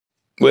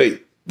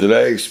Wait, did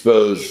I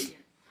expose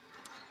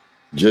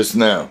just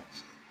now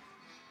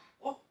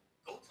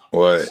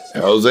what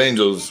Hell's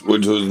Angels,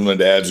 which was my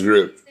dad's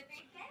group,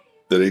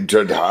 that he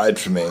tried to hide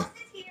from me?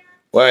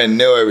 Why I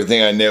know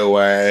everything I know,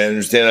 why I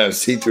understand how to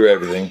see through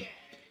everything,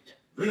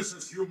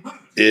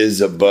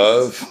 is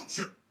above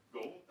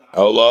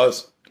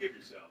Outlaws,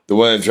 the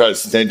one that tried to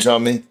snitch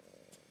on me.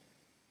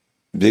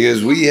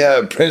 Because we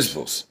have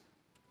principles.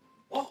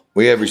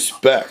 We have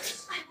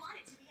respect.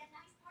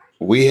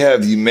 We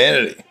have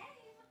humanity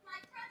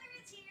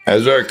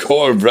as our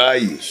core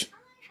values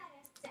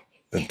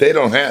that they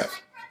don't have,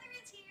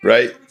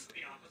 right?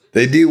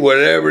 They do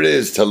whatever it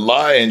is to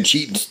lie and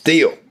cheat and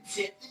steal,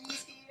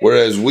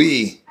 whereas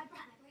we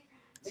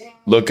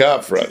look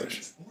out for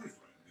others.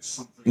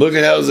 Look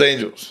at Hell's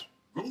Angels,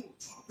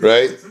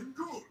 right?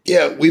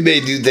 Yeah, we may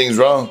do things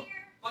wrong,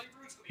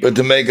 but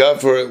to make up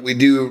for it, we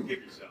do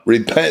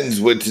repentance,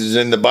 which is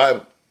in the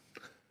Bible.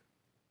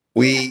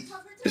 We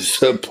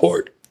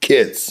support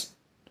kids.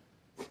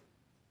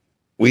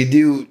 We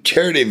do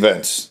charity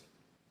events,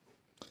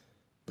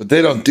 but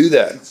they don't do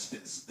that.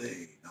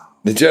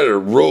 They try to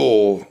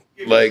roll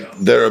like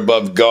they're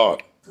above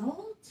God.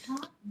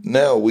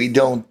 No, we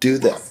don't do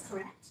that.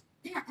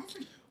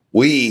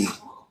 We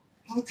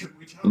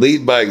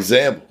lead by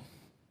example.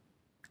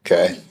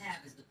 Okay?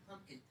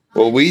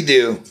 What we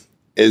do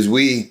is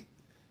we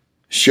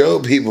show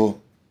people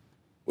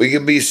we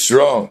can be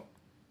strong,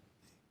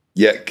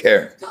 yet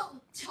care.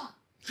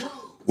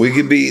 We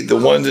can be the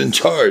ones in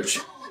charge,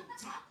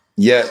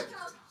 yet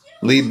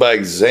lead by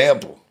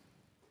example.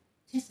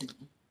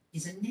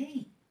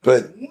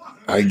 But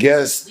I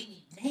guess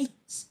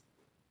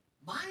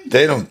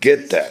they don't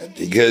get that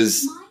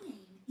because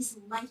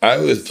I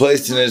was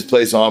placed in this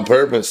place on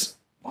purpose,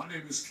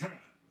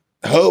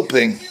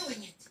 hoping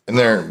in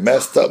their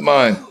messed up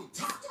mind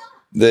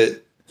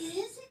that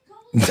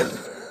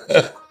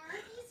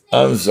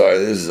I'm sorry,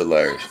 this is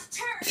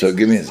hilarious. So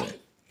give me a second.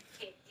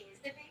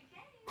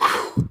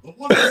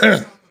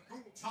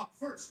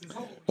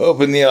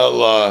 Hoping the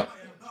outlaw,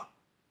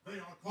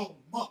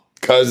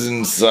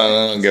 cousin, son,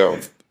 I don't go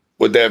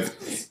with that.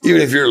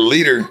 Even if you're a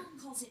leader,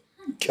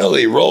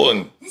 Kelly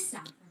Rowland,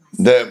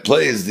 that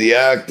plays the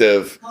act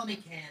of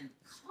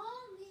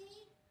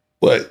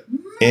what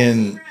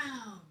in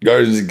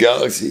Guardians of the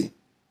Galaxy,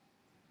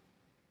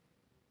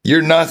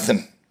 you're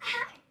nothing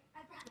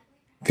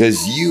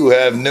because you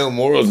have no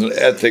morals and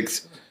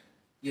ethics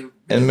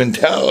and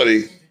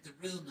mentality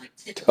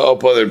to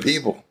help other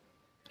people.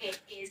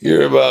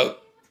 You're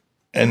about,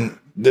 and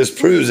this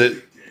proves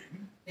it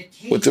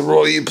with the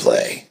role you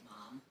play.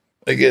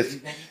 Like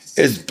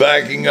it's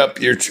backing up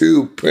your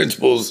true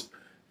principles,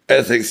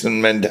 ethics, and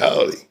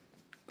mentality.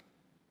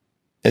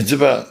 It's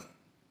about,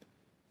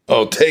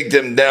 oh, take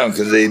them down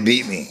because they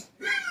beat me.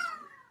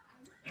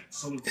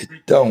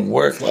 It don't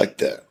work like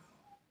that.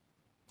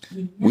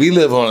 We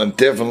live on a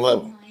different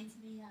level,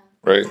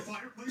 right?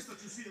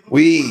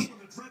 We,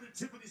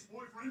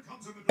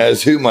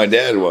 as who my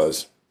dad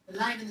was,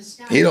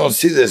 he don't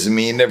see this in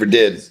me. He never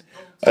did.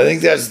 I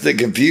think that's the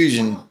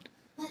confusion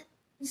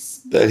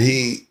that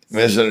he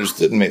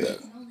misunderstood me. That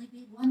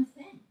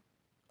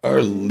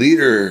our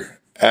leader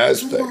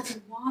aspect,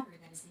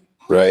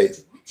 right,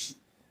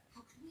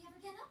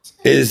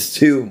 is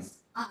to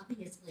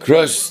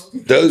crush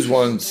those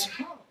ones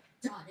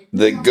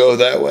that go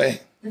that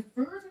way,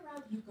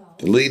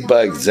 to lead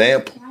by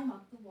example,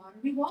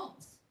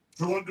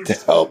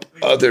 to help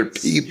other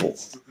people,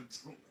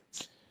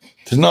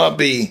 to not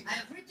be,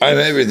 I'm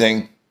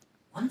everything,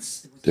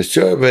 to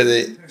show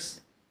everybody that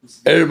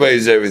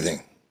everybody's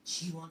everything.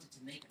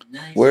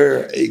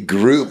 We're a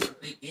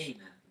group.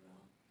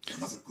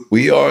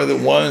 We are the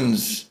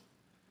ones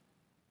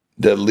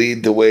that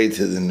lead the way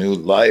to the new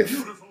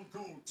life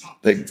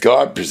that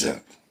God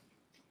presented.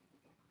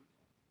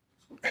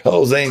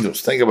 Hell's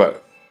Angels, think about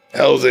it.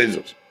 Hell's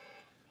Angels.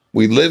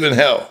 We live in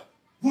hell.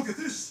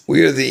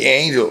 We are the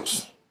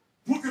angels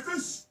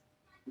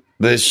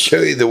that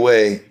show you the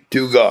way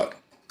to God.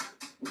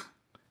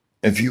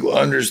 If you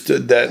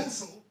understood that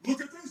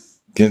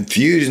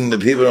confusion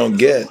that people don't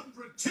get,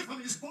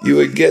 you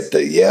would get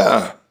that,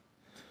 yeah.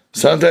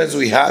 Sometimes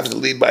we have to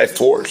lead by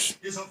force.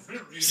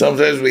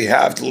 Sometimes we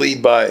have to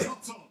lead by,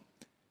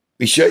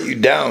 we shut you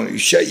down, we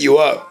shut you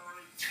up.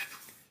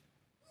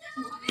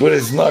 But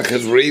it's not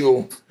because we're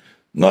evil,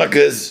 not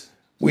because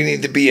we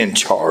need to be in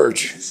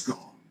charge.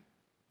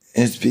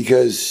 It's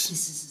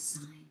because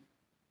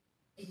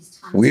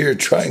we are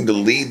trying to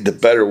lead the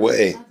better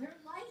way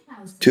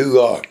to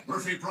God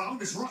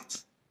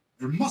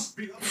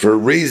for a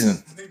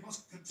reason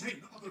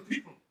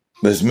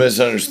that's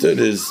misunderstood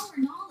as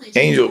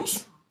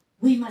angels.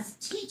 We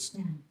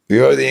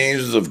are the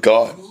angels of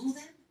God,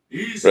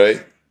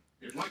 right?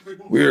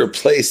 We are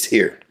placed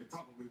here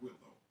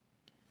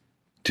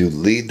to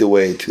lead the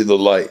way to the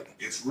light,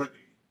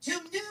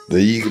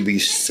 that you can be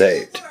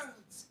saved.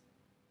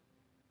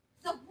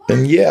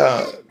 And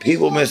yeah,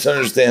 people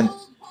misunderstand.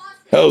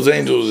 Hell's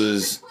Angels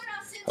is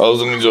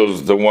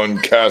the one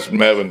cast from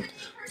heaven.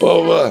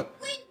 Blah, blah, blah.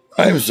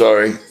 I'm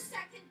sorry.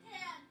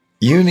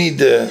 You need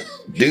to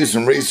do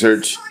some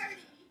research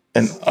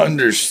and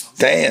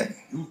understand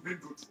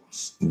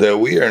that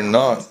we are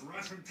not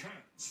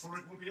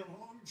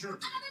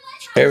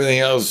everything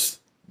else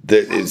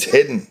that is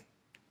hidden.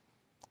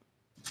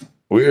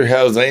 We are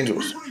Hell's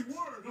angels.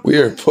 We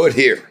are put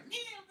here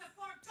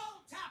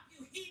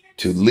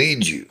to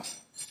lead you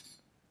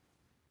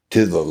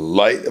to the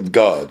light of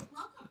God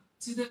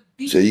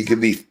so you can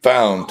be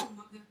found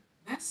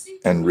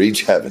and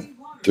reach heaven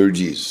through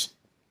Jesus.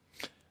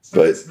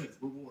 But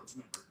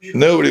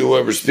nobody will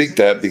ever speak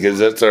that because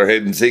that's our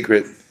hidden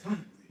secret.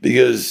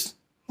 Because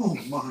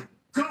I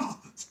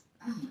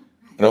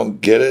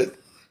don't get it.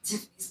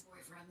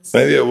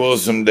 Maybe I will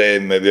someday,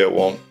 maybe I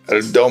won't.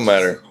 It don't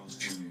matter.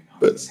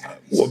 But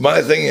what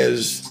my thing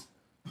is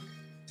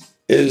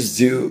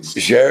to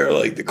share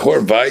like the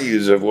core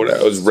values of what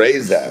I was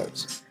raised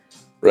as,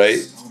 right?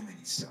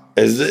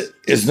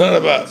 It's not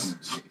about,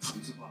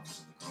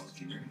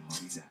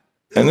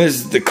 and this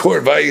is the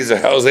core values of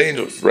Hell's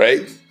Angels,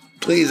 right?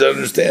 Please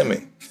understand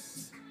me.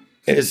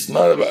 It's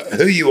not about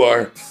who you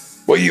are,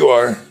 what you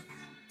are.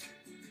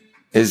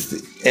 It's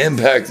the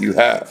impact you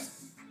have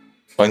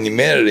on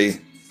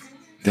humanity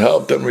to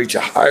help them reach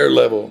a higher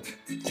level,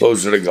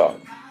 closer to God.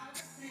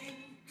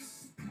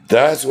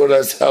 That's what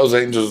us Hell's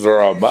Angels are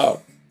all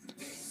about.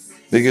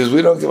 Because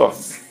we don't give a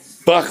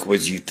fuck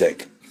what you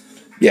think.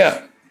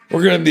 Yeah,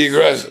 we're going to be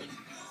aggressive.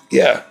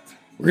 Yeah,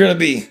 we're going to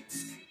be,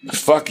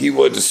 fuck you,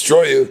 will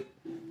destroy you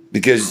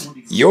because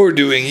you're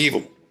doing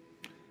evil.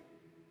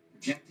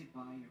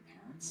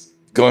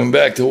 Going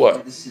back to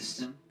what?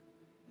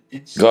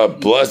 God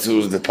bless who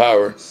was the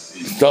power.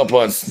 Stomp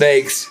on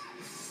snakes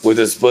with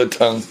a split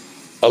tongue,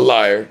 a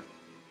liar,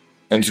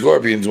 and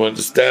scorpions want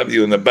to stab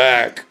you in the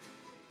back.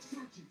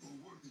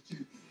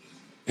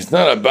 It's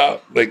not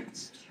about, like,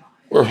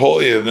 we're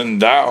holier than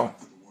thou.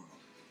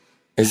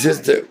 It's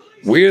just that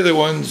we're the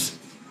ones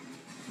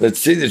that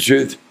see the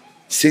truth,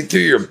 see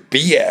through your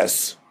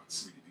BS.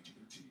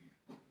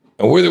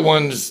 And we're the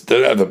ones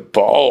that have the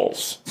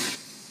balls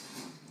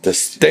to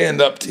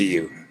stand up to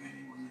you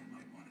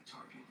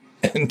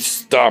and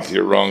stop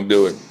your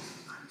wrongdoing.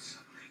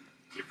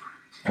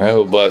 I have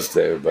a blessed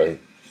day, everybody.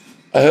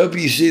 I hope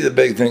you see the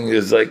big thing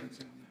is like,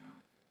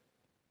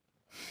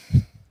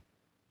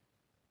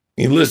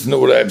 you listen to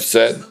what I've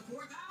said.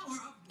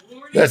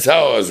 That's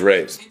how I was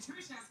raised,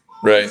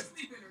 right?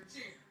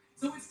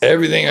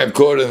 Everything I've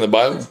quoted in the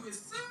Bible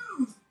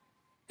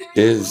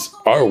is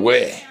our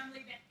way.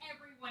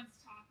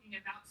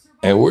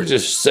 And we're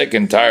just sick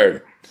and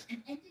tired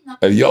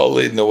of y'all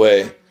leading the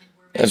way.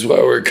 That's why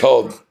we're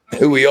called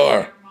who we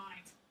are.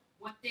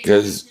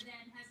 Because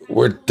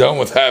we're done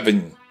with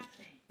having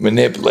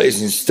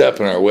manipulation step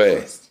in our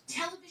way.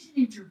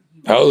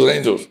 Hell's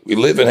Angels, we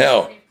live in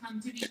hell.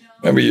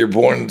 Remember, you're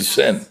born into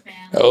sin.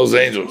 Hell's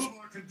Angels,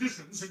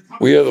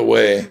 we are the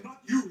way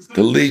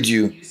to lead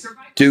you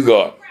to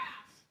God.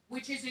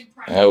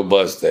 Have a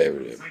blessed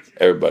day,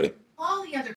 everybody.